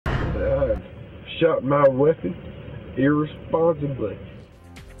shot my weapon irresponsibly.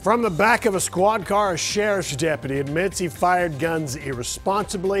 From the back of a squad car, a sheriff's deputy admits he fired guns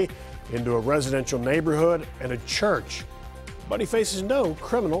irresponsibly into a residential neighborhood and a church, but he faces no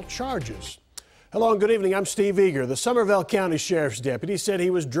criminal charges. Hello and good evening. I'm Steve Eager. The Somervell County Sheriff's deputy said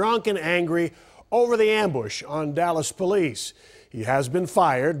he was drunk and angry over the ambush on Dallas police. He has been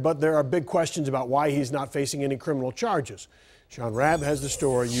fired, but there are big questions about why he's not facing any criminal charges. Sean Rabb has the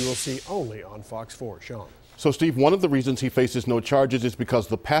story you will see only on Fox 4. Sean. So, Steve, one of the reasons he faces no charges is because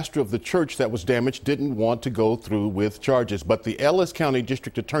the pastor of the church that was damaged didn't want to go through with charges. But the Ellis County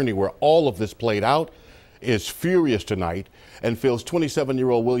District Attorney, where all of this played out, is furious tonight and feels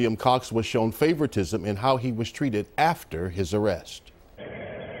 27-year-old William Cox was shown favoritism in how he was treated after his arrest.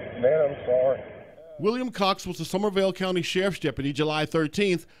 Man, I'm sorry. William Cox was the Somervell County Sheriff's deputy July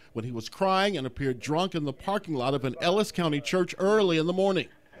 13th when he was crying and appeared drunk in the parking lot of an Ellis County church early in the morning.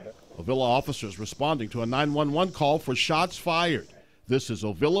 Ovilla officers responding to a 911 call for shots fired. This is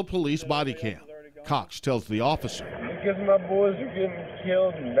Ovilla Police body cam. Cox tells the officer, Because my boys are getting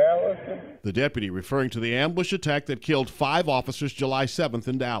killed in Dallas. the deputy referring to the ambush attack that killed 5 officers July 7th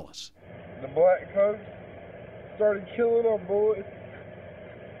in Dallas. The black folks started killing our boys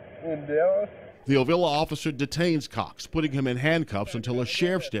in Dallas. The Ovilla officer detains Cox, putting him in handcuffs until a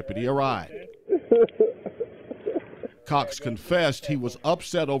sheriff's deputy arrived. Cox confessed he was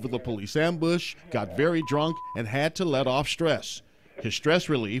upset over the police ambush, got very drunk, and had to let off stress. His stress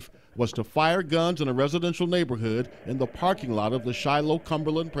relief was to fire guns in a residential neighborhood in the parking lot of the Shiloh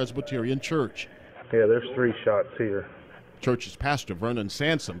Cumberland Presbyterian Church. Yeah, there's 3 shots here. Church's pastor, Vernon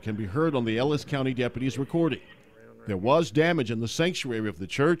Sansom, can be heard on the Ellis County deputy's recording. There was damage in the sanctuary of the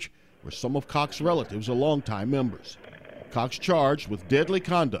church, where some of Cox's relatives are longtime members. Cox charged with deadly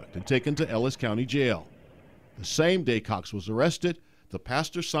conduct and taken to Ellis County Jail. The same day Cox was arrested, the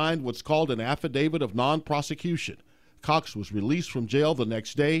pastor signed what's called an affidavit of non-prosecution. Cox was released from jail the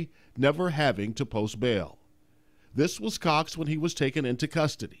next day, never having to post bail. This was Cox when he was taken into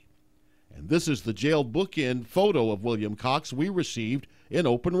custody. And this is the jail bookend photo of William Cox we received in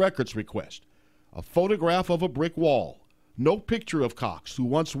open records request. A photograph of a brick wall. No picture of Cox, who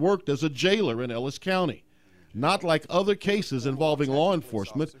once worked as a jailer in Ellis County. Not like other cases involving law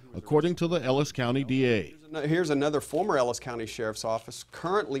enforcement, according to the Ellis County DA. Here's another former Ellis County Sheriff's Office,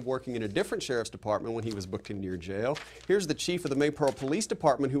 currently working in a different sheriff's department when he was booked into your jail. Here's the chief of the Maypearl Police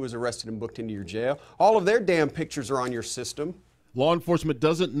Department who was arrested and booked into your jail. All of their damn pictures are on your system. Law enforcement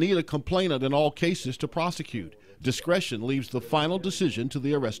doesn't need a complainant in all cases to prosecute. Discretion leaves the final decision to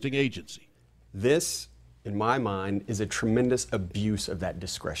the arresting agency. This, in my mind, is a tremendous abuse of that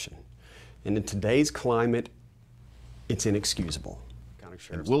discretion. And in today's climate, it's inexcusable.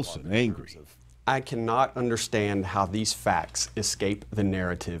 And Wilson angry. I cannot understand how these facts escape the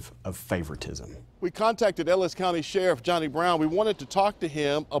narrative of favoritism. We contacted Ellis County Sheriff Johnny Brown. We wanted to talk to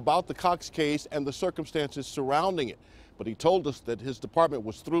him about the Cox case and the circumstances surrounding it. But he told us that his department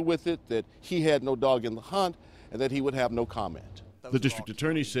was through with it, that he had no dog in the hunt, and that he would have no comment. The district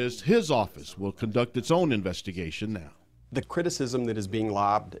attorney says his office will conduct its own investigation now. The criticism that is being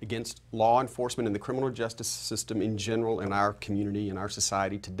lobbed against law enforcement and the criminal justice system in general in our community, in our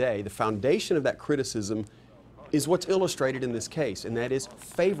society today, the foundation of that criticism is what's illustrated in this case, and that is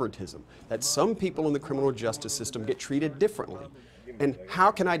favoritism, that some people in the criminal justice system get treated differently. And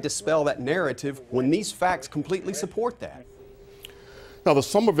how can I dispel that narrative when these facts completely support that? Now, the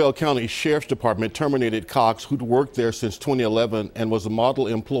Somervell County Sheriff's Department terminated Cox, who'd worked there since 2011 and was a model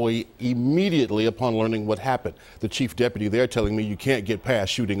employee, immediately upon learning what happened. The chief deputy there telling me you can't get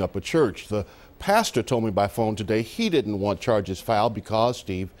past shooting up a church. The pastor told me by phone today he didn't want charges filed because,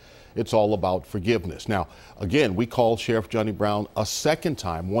 Steve, it's all about forgiveness. Now, again, we called Sheriff Johnny Brown a second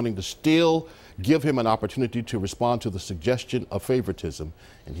time, wanting to still give him an opportunity to respond to the suggestion of favoritism,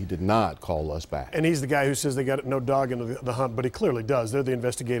 and he did not call us back. And he's the guy who says they got no dog in the hunt, but he clearly does. They're the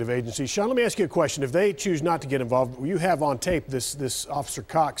investigative agency. Sean, let me ask you a question. If they choose not to get involved, you have on tape this Officer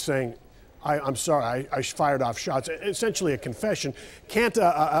Cox saying, I'm sorry, I fired off shots, essentially a confession. Can't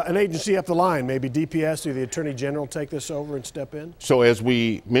an agency up the line, maybe DPS or the Attorney General, take this over and step in? So as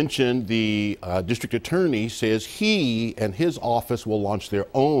we mentioned, the district attorney says he and his office will launch their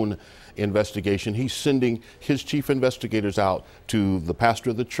own investigation. He's sending his chief investigators out to the pastor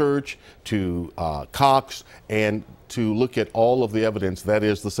of the church, to Cox, and to look at all of the evidence. That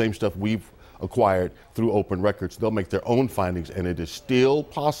is the same stuff we've acquired through open records. They'll make their own findings, and it is still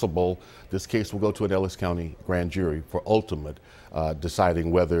possible this case will go to an Ellis County grand jury for ultimate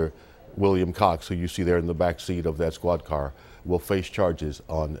deciding whether William Cox, who you see there in the back seat of that squad car, will face charges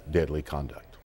on deadly conduct.